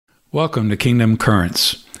Welcome to Kingdom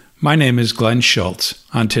Currents. My name is Glen Schultz.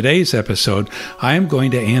 On today's episode, I am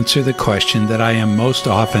going to answer the question that I am most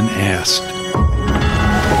often asked.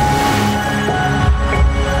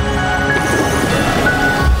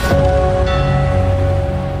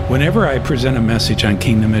 Whenever I present a message on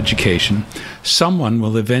kingdom education, someone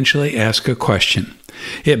will eventually ask a question.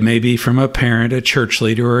 It may be from a parent, a church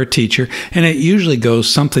leader, or a teacher, and it usually goes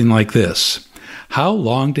something like this. How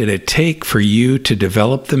long did it take for you to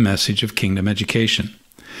develop the message of kingdom education?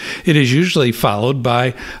 It is usually followed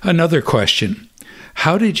by another question.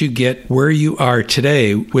 How did you get where you are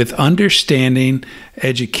today with understanding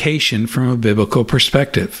education from a biblical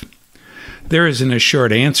perspective? There isn't a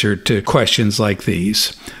short answer to questions like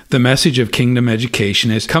these. The message of kingdom education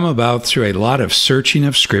has come about through a lot of searching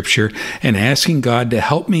of Scripture and asking God to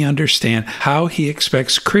help me understand how He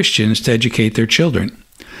expects Christians to educate their children.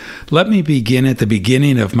 Let me begin at the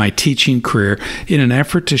beginning of my teaching career in an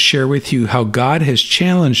effort to share with you how God has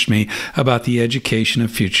challenged me about the education of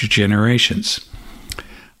future generations.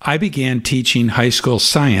 I began teaching high school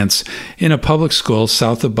science in a public school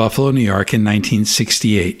south of Buffalo, New York in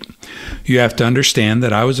 1968. You have to understand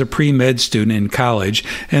that I was a pre-med student in college,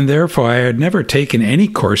 and therefore I had never taken any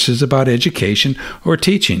courses about education or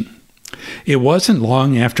teaching. It wasn't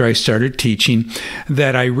long after I started teaching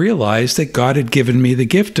that I realized that God had given me the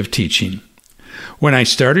gift of teaching. When I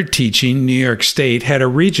started teaching, New York State had a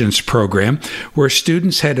Regents program where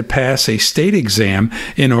students had to pass a state exam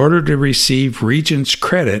in order to receive Regents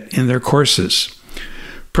credit in their courses.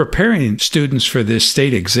 Preparing students for this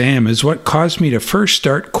state exam is what caused me to first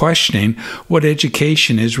start questioning what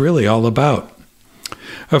education is really all about.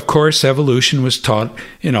 Of course, evolution was taught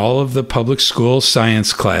in all of the public school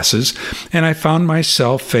science classes, and I found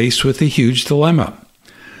myself faced with a huge dilemma.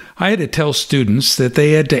 I had to tell students that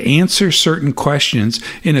they had to answer certain questions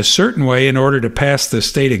in a certain way in order to pass the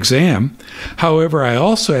state exam. However, I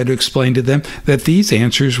also had to explain to them that these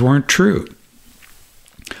answers weren't true.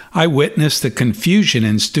 I witnessed the confusion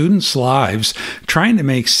in students' lives trying to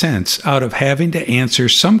make sense out of having to answer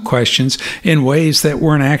some questions in ways that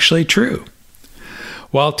weren't actually true.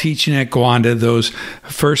 While teaching at Gwanda those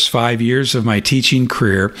first 5 years of my teaching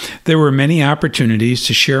career, there were many opportunities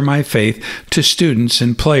to share my faith to students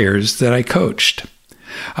and players that I coached.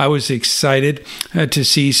 I was excited to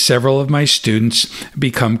see several of my students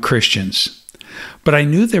become Christians. But I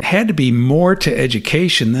knew there had to be more to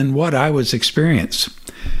education than what I was experiencing.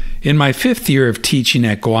 In my 5th year of teaching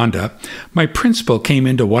at Gwanda, my principal came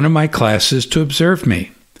into one of my classes to observe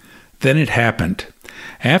me. Then it happened.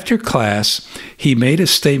 After class, he made a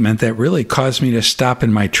statement that really caused me to stop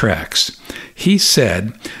in my tracks. He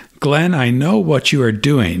said, "Glenn, I know what you are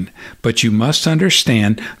doing, but you must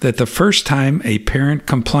understand that the first time a parent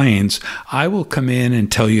complains, I will come in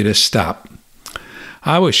and tell you to stop."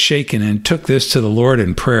 I was shaken and took this to the Lord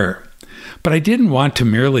in prayer. But I didn't want to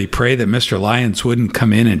merely pray that Mr. Lyons wouldn't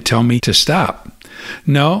come in and tell me to stop.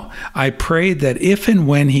 No, I prayed that if and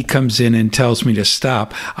when he comes in and tells me to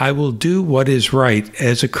stop, I will do what is right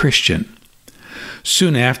as a Christian.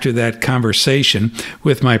 Soon after that conversation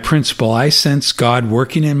with my principal, I sensed God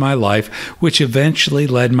working in my life, which eventually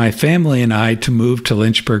led my family and I to move to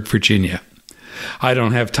Lynchburg, Virginia. I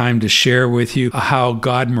don't have time to share with you how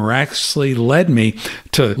God miraculously led me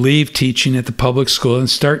to leave teaching at the public school and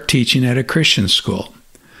start teaching at a Christian school.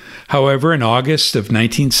 However, in August of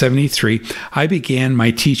 1973, I began my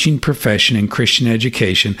teaching profession in Christian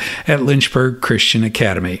education at Lynchburg Christian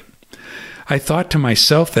Academy. I thought to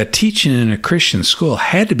myself that teaching in a Christian school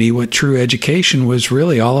had to be what true education was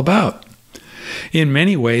really all about. In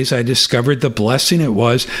many ways, I discovered the blessing it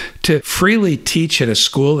was to freely teach at a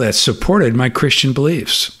school that supported my Christian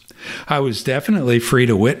beliefs. I was definitely free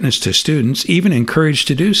to witness to students, even encouraged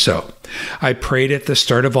to do so. I prayed at the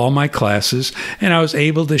start of all my classes, and I was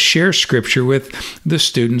able to share Scripture with the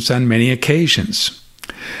students on many occasions.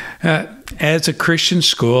 As a Christian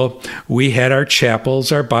school, we had our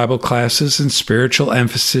chapels, our Bible classes, and spiritual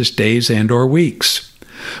emphasis days and/or weeks.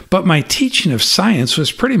 But my teaching of science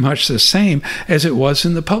was pretty much the same as it was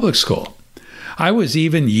in the public school. I was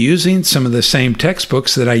even using some of the same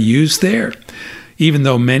textbooks that I used there, even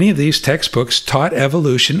though many of these textbooks taught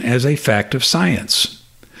evolution as a fact of science.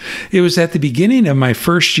 It was at the beginning of my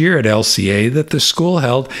first year at LCA that the school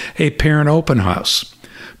held a parent open house.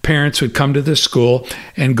 Parents would come to the school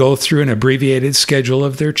and go through an abbreviated schedule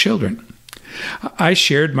of their children. I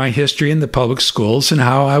shared my history in the public schools and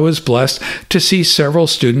how I was blessed to see several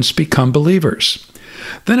students become believers.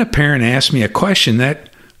 Then a parent asked me a question that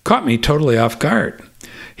caught me totally off guard.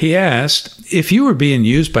 He asked, "If you were being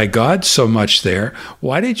used by God so much there,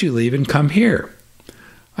 why did you leave and come here?"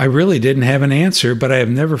 I really didn't have an answer, but I have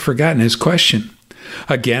never forgotten his question.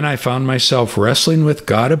 Again, I found myself wrestling with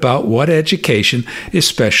God about what education,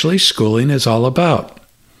 especially schooling, is all about.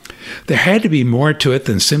 There had to be more to it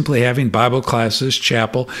than simply having Bible classes,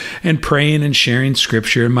 chapel, and praying and sharing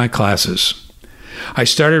scripture in my classes. I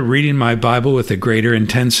started reading my Bible with a greater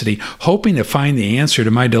intensity, hoping to find the answer to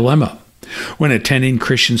my dilemma. When attending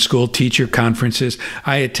Christian school teacher conferences,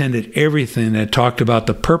 I attended everything that talked about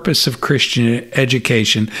the purpose of Christian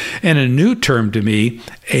education and a new term to me,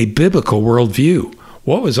 a biblical worldview.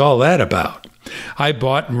 What was all that about? I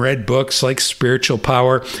bought and read books like Spiritual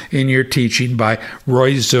Power in Your Teaching by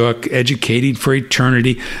Roy Zook, Educating for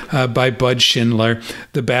Eternity by Bud Schindler,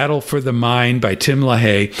 The Battle for the Mind by Tim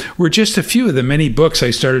LaHaye were just a few of the many books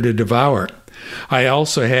I started to devour. I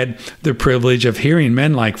also had the privilege of hearing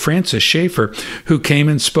men like Francis Schaeffer, who came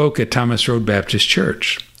and spoke at Thomas Road Baptist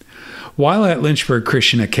Church. While at Lynchburg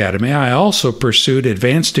Christian Academy, I also pursued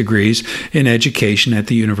advanced degrees in education at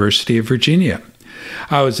the University of Virginia.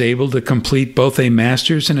 I was able to complete both a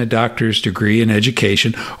master's and a doctor's degree in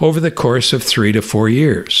education over the course of 3 to 4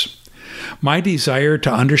 years. My desire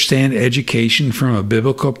to understand education from a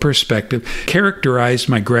biblical perspective characterized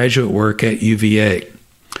my graduate work at UVA.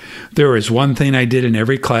 There was one thing I did in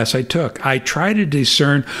every class I took. I tried to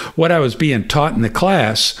discern what I was being taught in the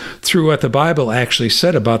class through what the Bible actually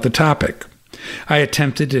said about the topic. I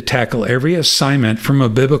attempted to tackle every assignment from a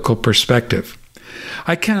biblical perspective.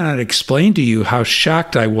 I cannot explain to you how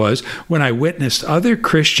shocked I was when I witnessed other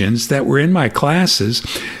Christians that were in my classes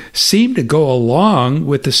seem to go along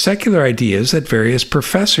with the secular ideas that various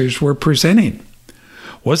professors were presenting.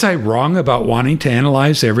 Was I wrong about wanting to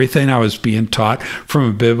analyze everything I was being taught from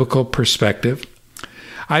a biblical perspective?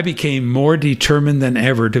 I became more determined than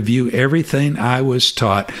ever to view everything I was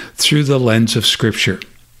taught through the lens of Scripture.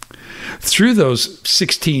 Through those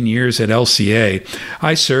 16 years at LCA,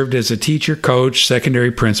 I served as a teacher, coach,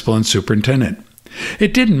 secondary principal, and superintendent.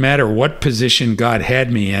 It didn't matter what position God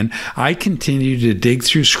had me in, I continued to dig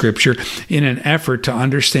through Scripture in an effort to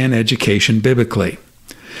understand education biblically.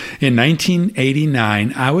 In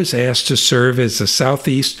 1989, I was asked to serve as the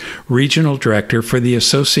Southeast Regional Director for the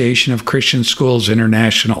Association of Christian Schools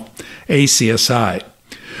International, ACSI.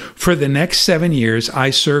 For the next 7 years, I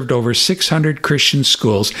served over 600 Christian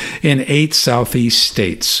schools in 8 Southeast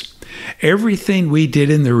states. Everything we did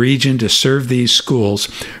in the region to serve these schools,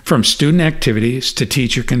 from student activities to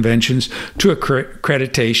teacher conventions to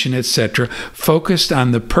accreditation, etc., focused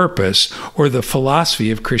on the purpose or the philosophy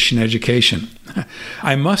of Christian education.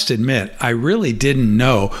 I must admit, I really didn't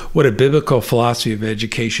know what a biblical philosophy of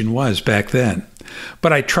education was back then.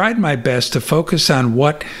 But I tried my best to focus on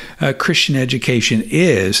what Christian education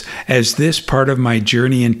is as this part of my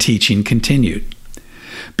journey in teaching continued.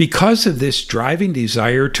 Because of this driving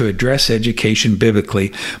desire to address education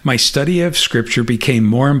biblically, my study of Scripture became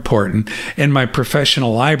more important, and my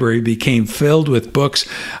professional library became filled with books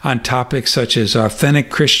on topics such as authentic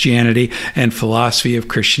Christianity and philosophy of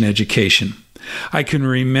Christian education. I can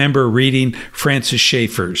remember reading Francis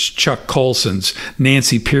Schaeffer's, Chuck Colson's,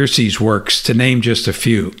 Nancy Pearcey's works, to name just a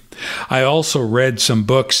few. I also read some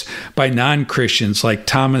books by non-Christians like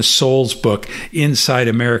Thomas Sowell's book, Inside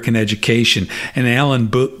American Education, and Alan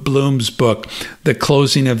Bloom's book, The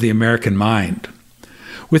Closing of the American Mind.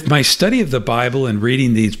 With my study of the Bible and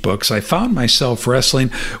reading these books, I found myself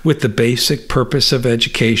wrestling with the basic purpose of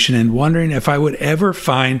education and wondering if I would ever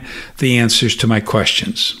find the answers to my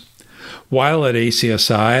questions. While at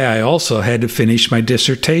ACSI, I also had to finish my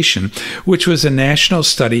dissertation, which was a national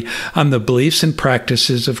study on the beliefs and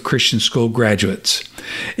practices of Christian school graduates.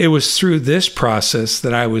 It was through this process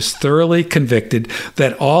that I was thoroughly convicted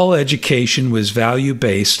that all education was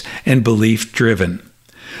value-based and belief-driven.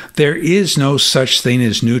 There is no such thing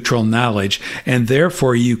as neutral knowledge, and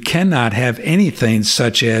therefore you cannot have anything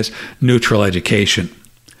such as neutral education.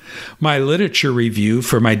 My literature review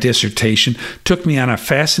for my dissertation took me on a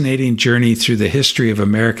fascinating journey through the history of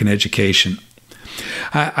American education.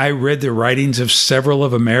 I read the writings of several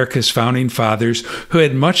of America's founding fathers who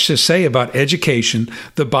had much to say about education,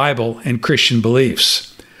 the Bible, and Christian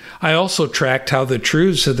beliefs. I also tracked how the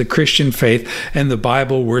truths of the Christian faith and the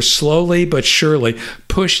Bible were slowly but surely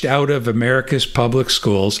pushed out of America's public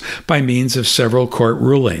schools by means of several court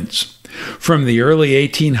rulings. From the early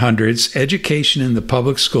 1800s, education in the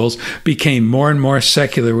public schools became more and more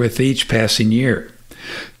secular with each passing year.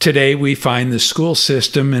 Today, we find the school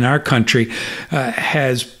system in our country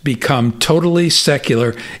has become totally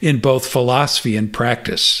secular in both philosophy and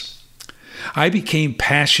practice. I became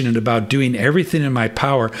passionate about doing everything in my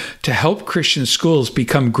power to help Christian schools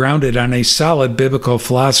become grounded on a solid biblical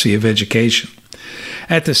philosophy of education.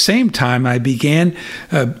 At the same time, I began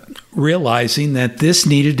realizing that this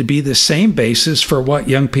needed to be the same basis for what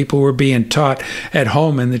young people were being taught at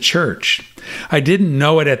home in the church. I didn't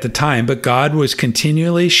know it at the time, but God was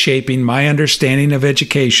continually shaping my understanding of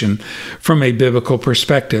education from a biblical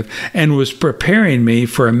perspective and was preparing me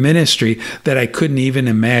for a ministry that I couldn't even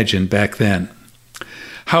imagine back then.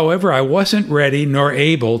 However, I wasn't ready nor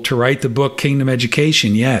able to write the book Kingdom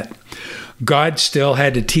Education yet. God still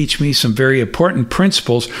had to teach me some very important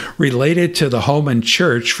principles related to the home and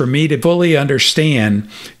church for me to fully understand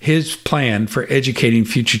His plan for educating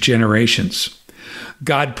future generations.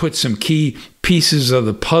 God put some key pieces of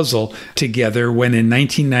the puzzle together when in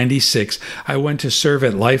 1996 I went to serve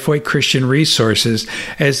at Lifeway Christian Resources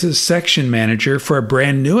as the section manager for a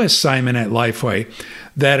brand new assignment at Lifeway,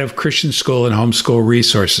 that of Christian School and Homeschool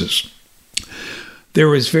Resources. There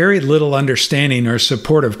was very little understanding or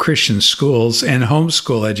support of Christian schools and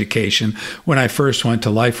homeschool education when I first went to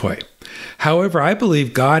Lifeway. However, I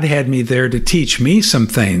believe God had me there to teach me some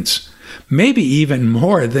things, maybe even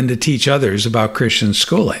more than to teach others about Christian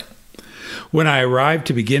schooling. When I arrived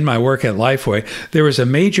to begin my work at Lifeway, there was a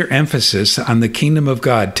major emphasis on the kingdom of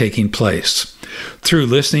God taking place. Through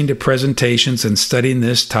listening to presentations and studying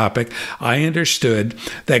this topic, I understood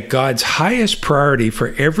that God's highest priority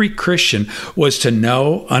for every Christian was to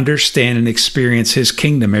know, understand, and experience His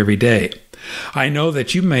kingdom every day. I know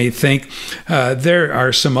that you may think there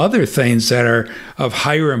are some other things that are of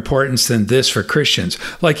higher importance than this for Christians,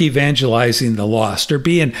 like evangelizing the lost or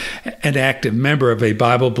being an active member of a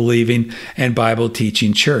Bible-believing and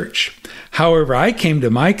Bible-teaching church. However, I came to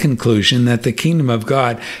my conclusion that the kingdom of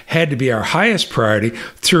God had to be our highest priority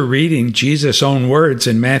through reading Jesus' own words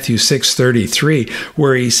in Matthew 6:33,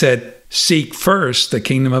 where He said, "Seek first the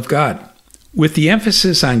kingdom of God." With the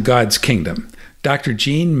emphasis on God's kingdom, Dr.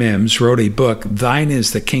 Gene Mims wrote a book, Thine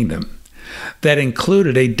is the Kingdom, that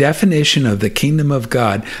included a definition of the kingdom of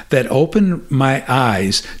God that opened my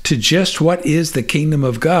eyes to just what is the kingdom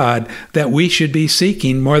of God that we should be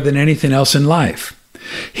seeking more than anything else in life.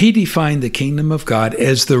 He defined the kingdom of God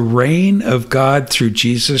as the reign of God through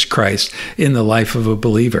Jesus Christ in the life of a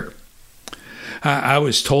believer. I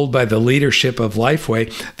was told by the leadership of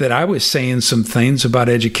Lifeway that I was saying some things about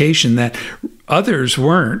education that others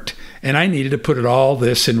weren't, and I needed to put all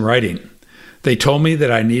this in writing. They told me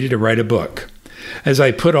that I needed to write a book. As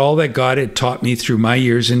I put all that God had taught me through my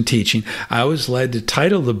years in teaching, I was led to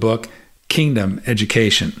title the book Kingdom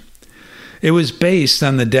Education. It was based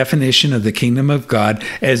on the definition of the kingdom of God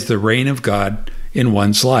as the reign of God in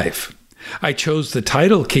one's life. I chose the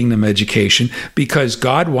title Kingdom Education because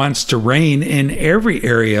God wants to reign in every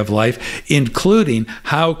area of life, including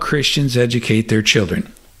how Christians educate their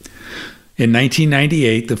children. In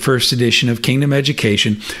 1998, the first edition of Kingdom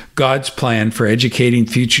Education, God's Plan for Educating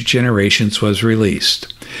Future Generations, was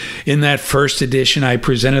released. In that first edition, I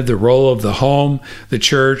presented the role of the home, the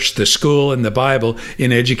church, the school, and the Bible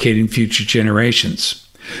in educating future generations.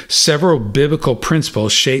 Several biblical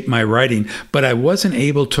principles shaped my writing, but I wasn't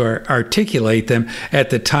able to articulate them at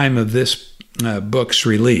the time of this book's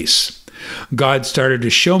release. God started to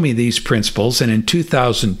show me these principles, and in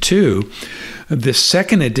 2002, the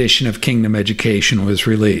second edition of Kingdom Education was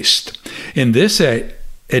released. In this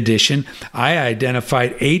edition, I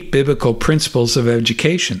identified 8 biblical principles of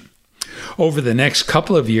education. Over the next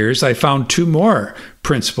couple of years, I found 2 more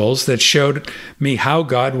principles that showed me how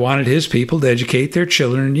God wanted His people to educate their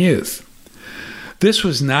children and youth. This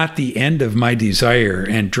was not the end of my desire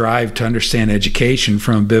and drive to understand education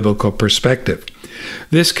from a biblical perspective.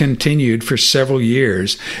 This continued for several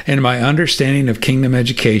years, and my understanding of kingdom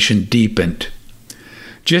education deepened.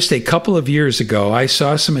 Just a couple of years ago, I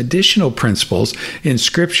saw some additional principles in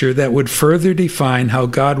Scripture that would further define how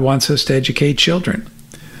God wants us to educate children.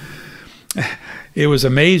 It was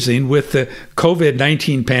amazing. With the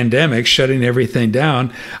COVID-19 pandemic shutting everything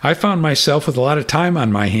down, I found myself with a lot of time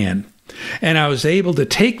on my hand. And I was able to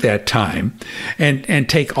take that time and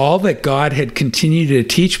take all that God had continued to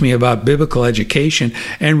teach me about biblical education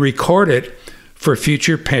and record it for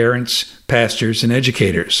future parents, pastors, and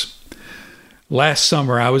educators. Last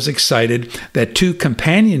summer, I was excited that 2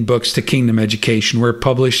 companion books to Kingdom Education were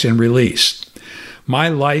published and released. My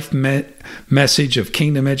life message of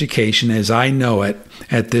kingdom education as I know it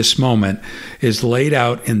at this moment is laid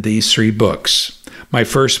out in these 3 books. My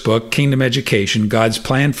first book, Kingdom Education, God's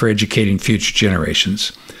Plan for Educating Future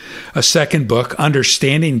Generations. A second book,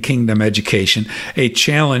 Understanding Kingdom Education, a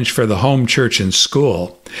challenge for the home, church, and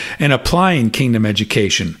school. And Applying Kingdom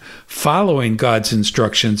Education, following God's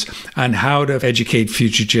instructions on how to educate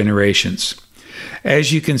future generations.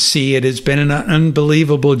 As you can see, it has been an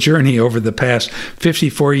unbelievable journey over the past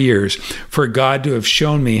 54 years for God to have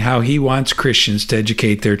shown me how He wants Christians to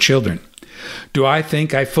educate their children. Do I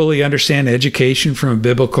think I fully understand education from a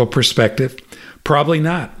biblical perspective? Probably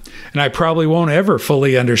not. And I probably won't ever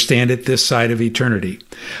fully understand it this side of eternity.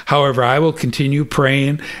 However, I will continue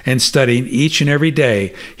praying and studying each and every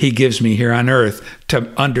day He gives me here on earth to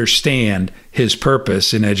understand His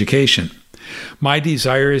purpose in education. My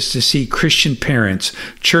desire is to see Christian parents,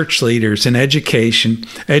 church leaders, and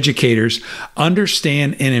educators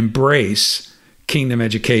understand and embrace kingdom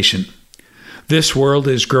education. This world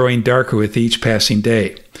is growing darker with each passing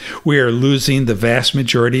day. We are losing the vast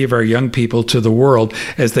majority of our young people to the world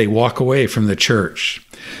as they walk away from the church.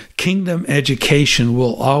 Kingdom education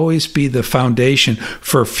will always be the foundation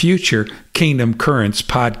for future Kingdom Currents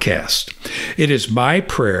podcasts. It is my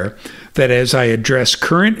prayer that as I address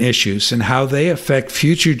current issues and how they affect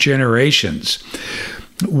future generations,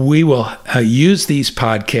 we will use these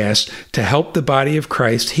podcasts to help the body of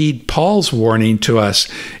Christ heed Paul's warning to us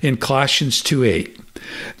in Colossians 2:8,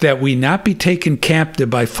 that we not be taken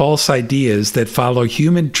captive by false ideas that follow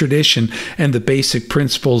human tradition and the basic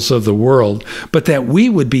principles of the world, but that we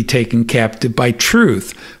would be taken captive by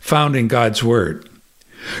truth found in God's Word.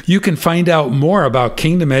 You can find out more about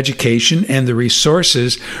kingdom education and the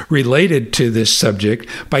resources related to this subject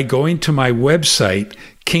by going to my website,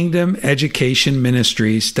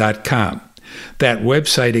 kingdomeducationministries.com. That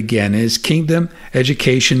website again is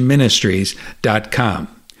kingdomeducationministries.com.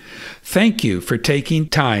 Thank you for taking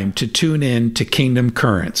time to tune in to Kingdom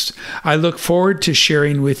Currents. I look forward to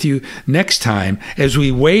sharing with you next time as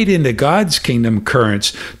we wade into God's Kingdom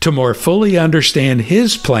Currents to more fully understand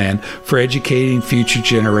His plan for educating future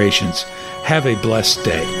generations. Have a blessed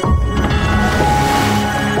day.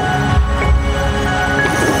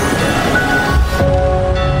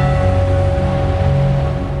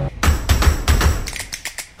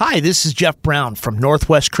 Hi, this is Jeff Brown from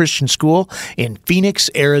Northwest Christian School in Phoenix,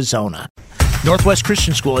 Arizona. Northwest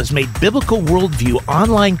Christian School has made Biblical Worldview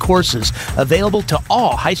online courses available to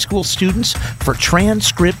all high school students for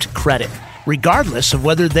transcript credit, regardless of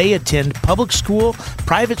whether they attend public school,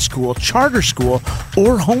 private school, charter school,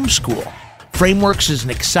 or homeschool. Frameworks is an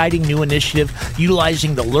exciting new initiative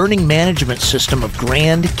utilizing the learning management system of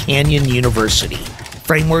Grand Canyon University.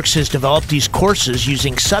 Frameworks has developed these courses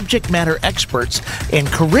using subject matter experts and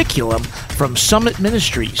curriculum from Summit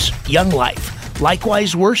Ministries, Young Life,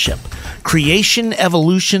 Likewise Worship, Creation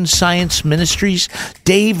Evolution Science Ministries,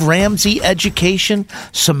 Dave Ramsey Education,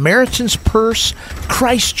 Samaritan's Purse,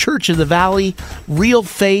 Christ Church of the Valley, Real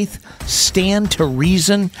Faith, Stand to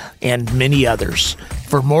Reason, and many others.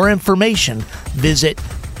 For more information, visit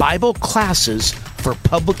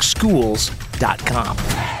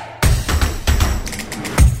BibleClassesForPublicSchools.com.